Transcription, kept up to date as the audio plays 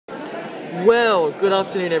Well, good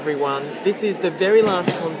afternoon everyone. This is the very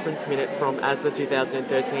last conference minute from ASLA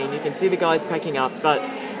 2013. You can see the guys packing up, but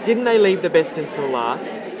didn't they leave the best until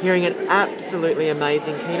last? Hearing an absolutely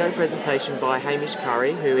amazing keynote presentation by Hamish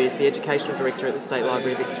Curry, who is the Educational Director at the State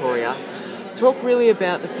Library of Victoria, talk really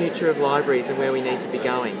about the future of libraries and where we need to be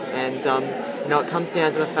going. And it comes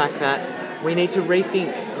down to the fact that we need to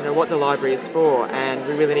rethink what the library is for, and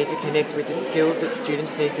we really need to connect with the skills that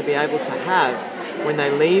students need to be able to have when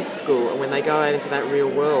they leave school and when they go out into that real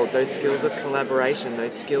world, those skills of collaboration,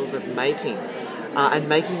 those skills of making, and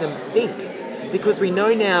making them think. Because we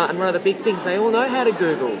know now, and one of the big things, they all know how to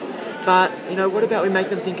Google, but what about we make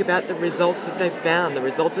them think about the results that they've found, the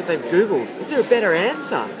results that they've Googled? Is there a better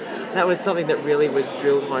answer? That was something that really was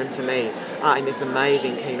drilled home to me in this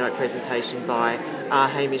amazing keynote presentation by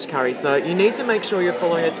Hamish Curry. So you need to make sure you're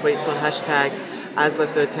following the tweets on hashtag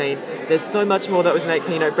ASLA13. There's so much more that was in that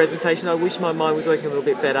keynote presentation. I wish my mind was working a little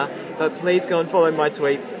bit better, but please go and follow my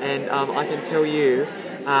tweets, and I can tell you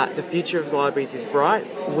the future of libraries is bright.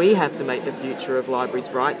 We have to make the future of libraries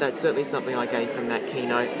bright. That's certainly something I gained from that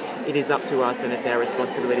keynote. It is up to us and it's our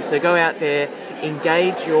responsibility. So go out there,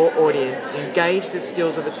 engage your audience, engage the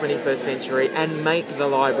skills of the 21st century, and make the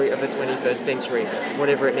library of the 21st century,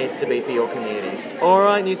 whatever it needs to be for your community.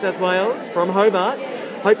 Alright, New South Wales, from Hobart.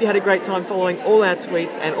 Hope you had a great time following all our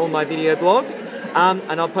tweets and all my video blogs.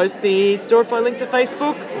 And I'll post the Storify link to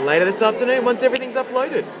Facebook later this afternoon once everything's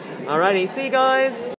uploaded. Alrighty, see you guys.